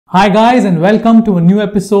Hi guys, and welcome to a new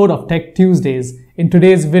episode of Tech Tuesdays. In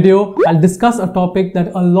today's video, I'll discuss a topic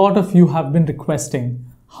that a lot of you have been requesting: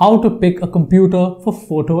 how to pick a computer for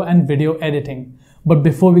photo and video editing. But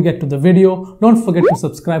before we get to the video, don't forget to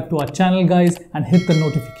subscribe to our channel guys and hit the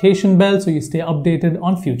notification bell so you stay updated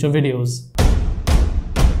on future videos.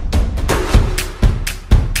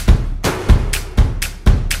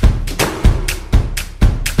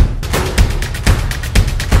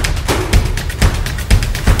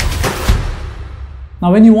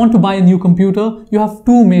 Now, when you want to buy a new computer, you have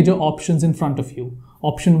two major options in front of you.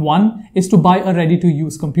 Option 1 is to buy a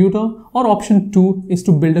ready-to-use computer, or option 2 is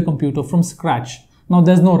to build a computer from scratch. Now,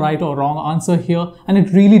 there's no right or wrong answer here, and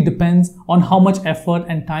it really depends on how much effort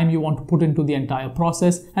and time you want to put into the entire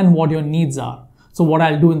process and what your needs are. So what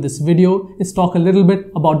I'll do in this video is talk a little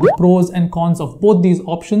bit about the pros and cons of both these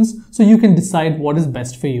options so you can decide what is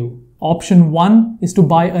best for you. Option 1 is to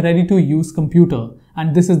buy a ready-to-use computer.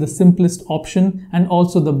 And this is the simplest option and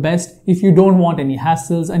also the best if you don't want any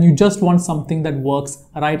hassles and you just want something that works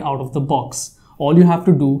right out of the box. All you have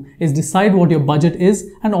to do is decide what your budget is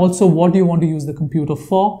and also what you want to use the computer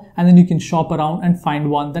for, and then you can shop around and find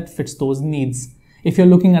one that fits those needs. If you're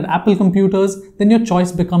looking at Apple computers, then your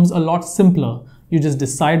choice becomes a lot simpler. You just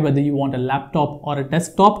decide whether you want a laptop or a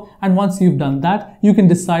desktop, and once you've done that, you can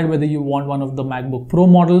decide whether you want one of the MacBook Pro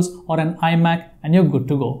models or an iMac, and you're good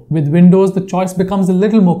to go. With Windows, the choice becomes a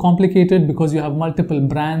little more complicated because you have multiple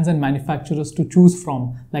brands and manufacturers to choose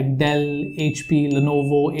from, like Dell, HP,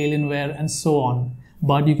 Lenovo, Alienware, and so on.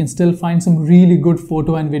 But you can still find some really good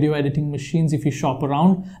photo and video editing machines if you shop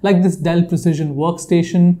around, like this Dell Precision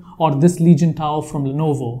Workstation or this Legion Tower from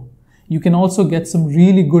Lenovo. You can also get some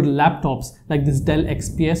really good laptops like this Dell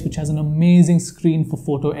XPS, which has an amazing screen for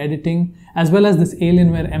photo editing, as well as this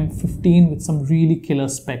Alienware M15 with some really killer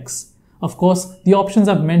specs. Of course, the options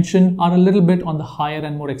I've mentioned are a little bit on the higher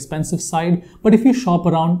and more expensive side, but if you shop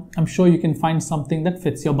around, I'm sure you can find something that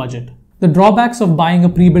fits your budget. The drawbacks of buying a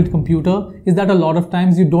pre-built computer is that a lot of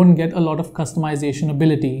times you don't get a lot of customization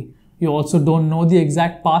ability. You also don't know the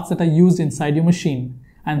exact parts that are used inside your machine.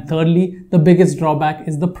 And thirdly, the biggest drawback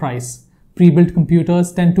is the price. Pre-built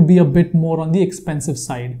computers tend to be a bit more on the expensive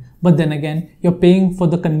side, but then again, you're paying for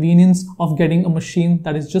the convenience of getting a machine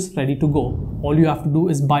that is just ready to go. All you have to do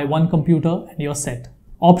is buy one computer and you're set.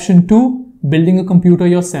 Option 2, building a computer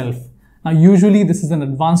yourself. Now, usually this is an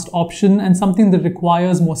advanced option and something that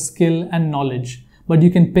requires more skill and knowledge, but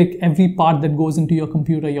you can pick every part that goes into your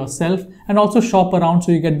computer yourself and also shop around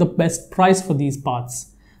so you get the best price for these parts.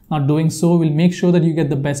 Now, doing so will make sure that you get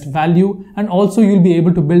the best value, and also you'll be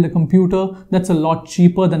able to build a computer that's a lot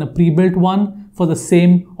cheaper than a pre-built one for the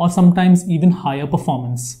same or sometimes even higher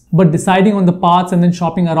performance. But deciding on the parts and then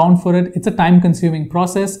shopping around for it, it's a time-consuming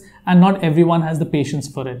process and not everyone has the patience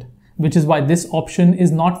for it, which is why this option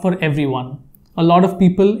is not for everyone. A lot of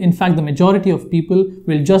people, in fact the majority of people,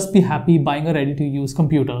 will just be happy buying a ready-to-use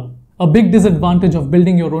computer. A big disadvantage of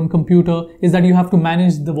building your own computer is that you have to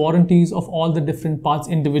manage the warranties of all the different parts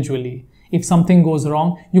individually. If something goes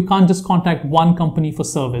wrong, you can't just contact one company for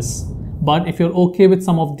service. But if you're okay with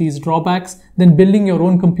some of these drawbacks, then building your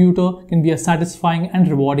own computer can be a satisfying and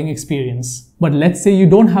rewarding experience. But let's say you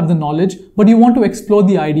don't have the knowledge, but you want to explore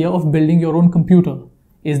the idea of building your own computer.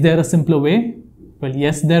 Is there a simpler way? Well,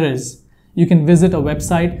 yes, there is. You can visit a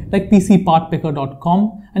website like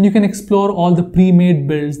pcpartpicker.com and you can explore all the pre-made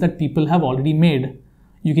builds that people have already made.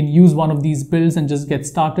 You can use one of these builds and just get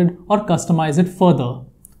started or customize it further.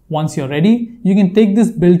 Once you're ready, you can take this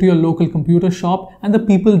build to your local computer shop and the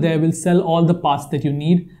people there will sell all the parts that you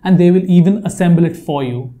need and they will even assemble it for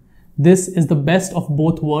you. This is the best of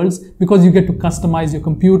both worlds because you get to customize your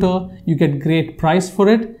computer, you get great price for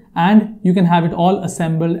it, and you can have it all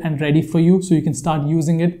assembled and ready for you so you can start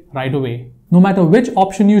using it right away. No matter which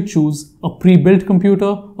option you choose, a pre-built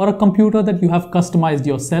computer or a computer that you have customized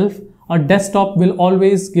yourself, a desktop will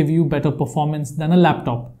always give you better performance than a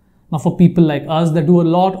laptop. Now, for people like us that do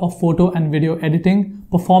a lot of photo and video editing,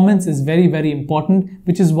 performance is very important,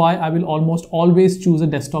 which is why I will almost always choose a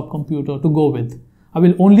desktop computer to go with. I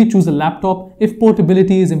will only choose a laptop if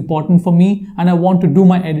portability is important for me and I want to do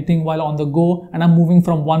my editing while on the go and I'm moving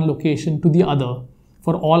from one location to the other.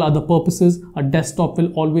 For all other purposes, a desktop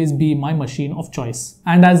will always be my machine of choice.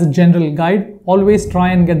 And as a general guide, always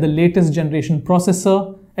try and get the latest generation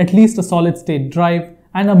processor, at least a solid state drive,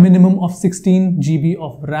 and a minimum of 16 GB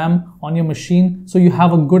of RAM on your machine so you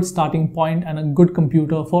have a good starting point and a good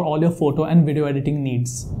computer for all your photo and video editing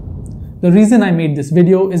needs. The reason I made this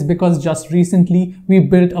video is because just recently we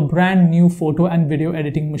built a brand new photo and video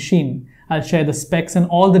editing machine. I'll share the specs and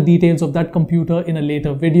all the details of that computer in a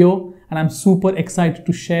later video, and I'm super excited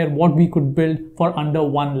to share what we could build for under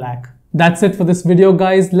 1 lakh. That's it for this video,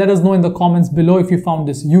 guys. Let us know in the comments below if you found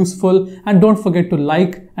this useful, and don't forget to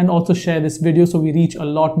like and also share this video so we reach a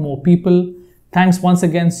lot more people. Thanks once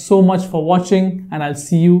again so much for watching, and I'll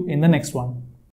see you in the next one.